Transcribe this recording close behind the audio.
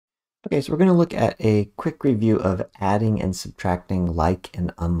Okay, so we're going to look at a quick review of adding and subtracting like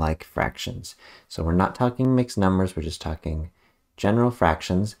and unlike fractions. So we're not talking mixed numbers, we're just talking general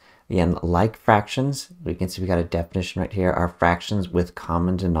fractions. Again, like fractions, we can see we got a definition right here, are fractions with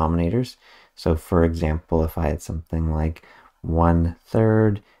common denominators. So for example, if I had something like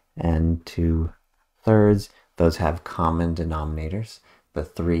 1/3 and 2/3, those have common denominators. The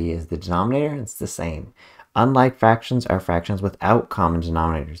 3 is the denominator, it's the same. Unlike fractions are fractions without common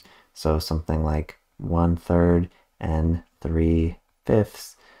denominators. So something like 1/3 and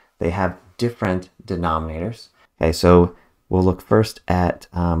 3/5, they have different denominators. Okay, so we'll look first at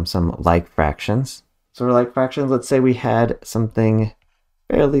some like fractions. So for like fractions, let's say we had something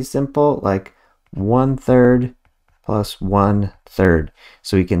fairly simple like 1/3 plus 1/3.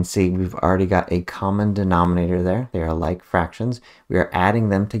 So we can see we've already got a common denominator there. They are like fractions. We are adding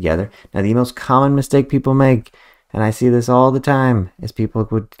them together. Now the most common mistake people make, and I see this all the time, is people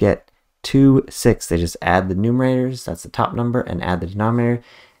would get 2/6. They just add the numerators, that's the top number, and add the denominator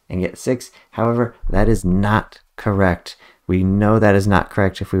and get 6. However, that is not correct. We know that is not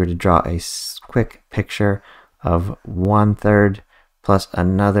correct if we were to draw a quick picture of 1/3 plus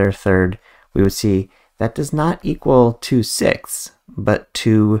another third. We would see that does not equal 2/6, but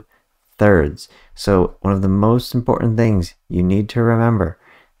 2/3. So one of the most important things you need to remember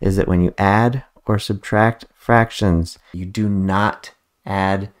is that when you add or subtract fractions, you do not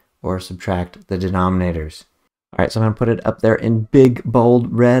add or subtract the denominators. All right, so I'm going to put it up there in big,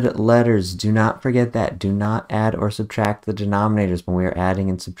 bold, red letters. Do not forget that. Do not add or subtract the denominators when we are adding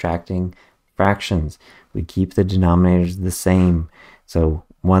and subtracting fractions. We keep the denominators the same. So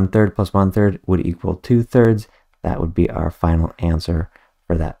 1/3 plus 1/3 would equal 2/3. That would be our final answer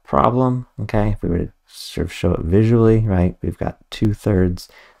for that problem. Okay, if we were to sort of show it visually, right, we've got 2/3.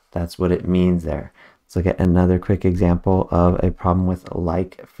 That's what it means there. Let's look at another quick example of a problem with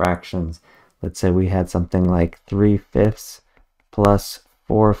like fractions. Let's say we had something like 3/5 plus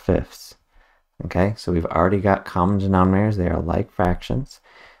 4/5. Okay, so we've already got common denominators. They are like fractions.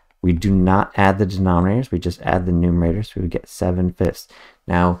 We do not add the denominators. We just add the numerators. We would get 7/5.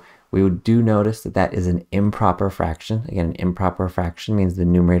 Now, we do notice that that is an improper fraction. Again, an improper fraction means the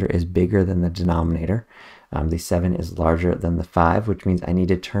numerator is bigger than the denominator. The 7 is larger than the 5, which means I need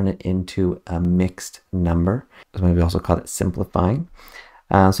to turn it into a mixed number. So maybe also call it simplifying.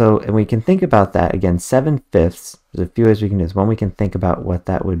 And we can think about that. Again, 7/5, there's a few ways we can do this. One, we can think about what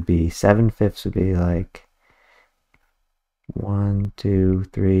that would be. 7/5 would be like 1, 2,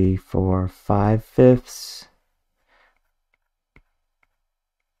 3, 4, 5/5,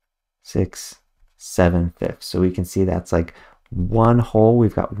 6, 7/5. So we can see that's like one whole.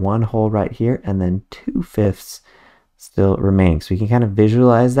 We've got one whole right here, and then 2/5 still remaining. So we can kind of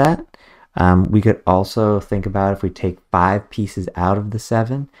visualize that. We could also think about if we take 5 pieces out of the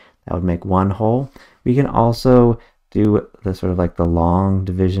 7, that would make one whole. We can also do the sort of like the long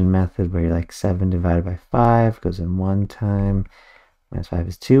division method where you're like 7 divided by 5 goes in one time, minus 5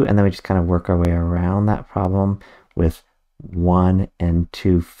 is 2, and then we just kind of work our way around that problem with 1 and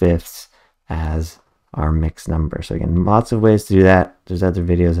 2/5 as our mixed number. So again, lots of ways to do that. There's other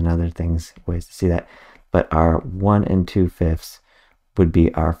videos and other things, ways to see that. But our 1 and 2/5 would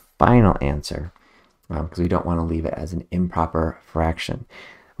be our final answer because we don't want to leave it as an improper fraction.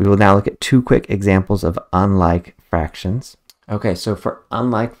 We will now look at 2 quick examples of unlike fractions. Okay, so for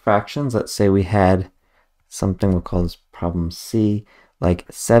unlike fractions, let's say we had something, we'll call this problem C, like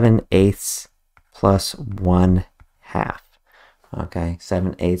 7/8 plus 1/2. Okay,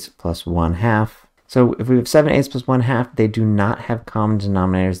 7/8 plus 1/2. So if we have 7/8 plus 1/2, they do not have common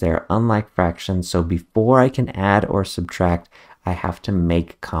denominators. They are unlike fractions. So before I can add or subtract, I have to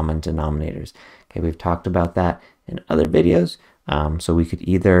make common denominators. Okay, we've talked about that in other videos. So we could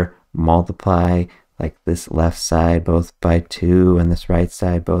either multiply like this left side both by 2 and this right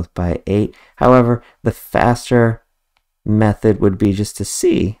side both by 8. However, the faster method would be just to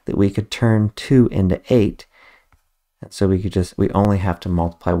see that we could turn 2 into 8. And so we only have to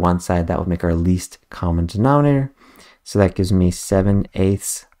multiply one side. That would make our least common denominator. So that gives me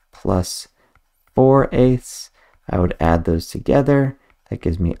 7/8 plus 4/8. I would add those together. That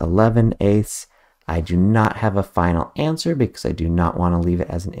gives me 11/8. I do not have a final answer because I do not want to leave it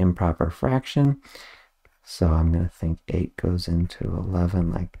as an improper fraction. So I'm going to think 8 goes into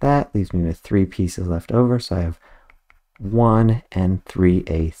 11 like that. Leaves me with 3 pieces left over. So I have 1 and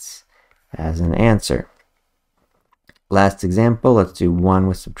 3/8 as an answer. Last example, let's do 1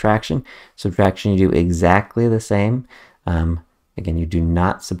 with subtraction. Subtraction, you do exactly the same. Again, you do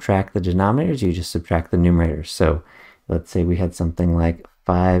not subtract the denominators, you just subtract the numerators. So let's say we had something like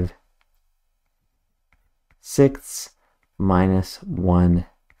 5/6 minus 1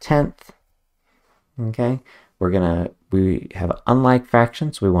 tenth. Okay, we have unlike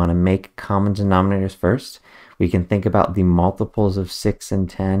fractions, so we want to make common denominators first. We can think about the multiples of 6 and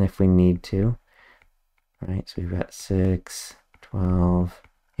 10 if we need to. Right, so we've got 6, 12,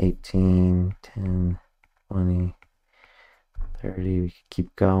 18, 10, 20, 30. We can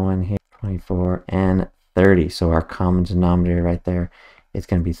keep going here. 24 and 30. So our common denominator right there is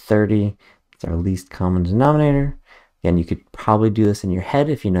going to be 30. It's our least common denominator. Again, you could probably do this in your head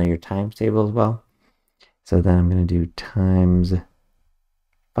if you know your times table as well. So then I'm going to do times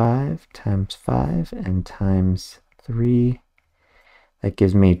 5 times 5 and times 3. That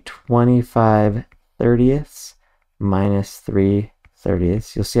gives me 25 30ths minus 3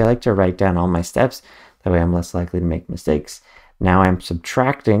 30ths. You'll see I like to write down all my steps. That way I'm less likely to make mistakes. Now I'm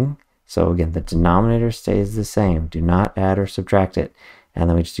subtracting. So again, the denominator stays the same. Do not add or subtract it. And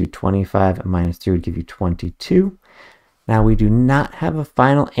then we just do 25 minus 3 would give you 22. Now we do not have a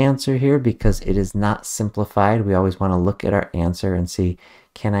final answer here because it is not simplified. We always want to look at our answer and see,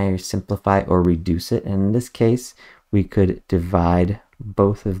 can I simplify or reduce it? And in this case, we could divide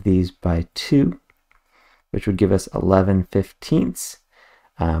both of these by 2, which would give us 11/15,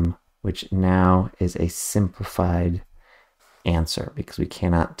 which now is a simplified answer because we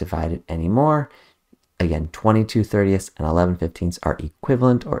cannot divide it anymore. Again, 22 30ths and 11/15 are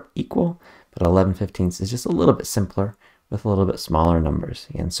equivalent or equal, but 11/15 is just a little bit simpler with a little bit smaller numbers.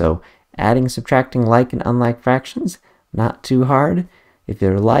 And so adding, subtracting like and unlike fractions, not too hard. If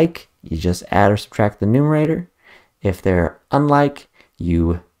they're like, you just add or subtract the numerator. If they're unlike,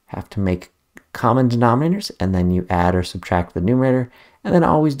 you have to make common denominators and then you add or subtract the numerator. And then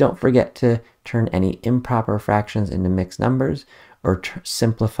always don't forget to turn any improper fractions into mixed numbers or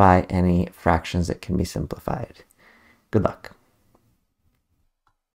simplify any fractions that can be simplified. Good luck.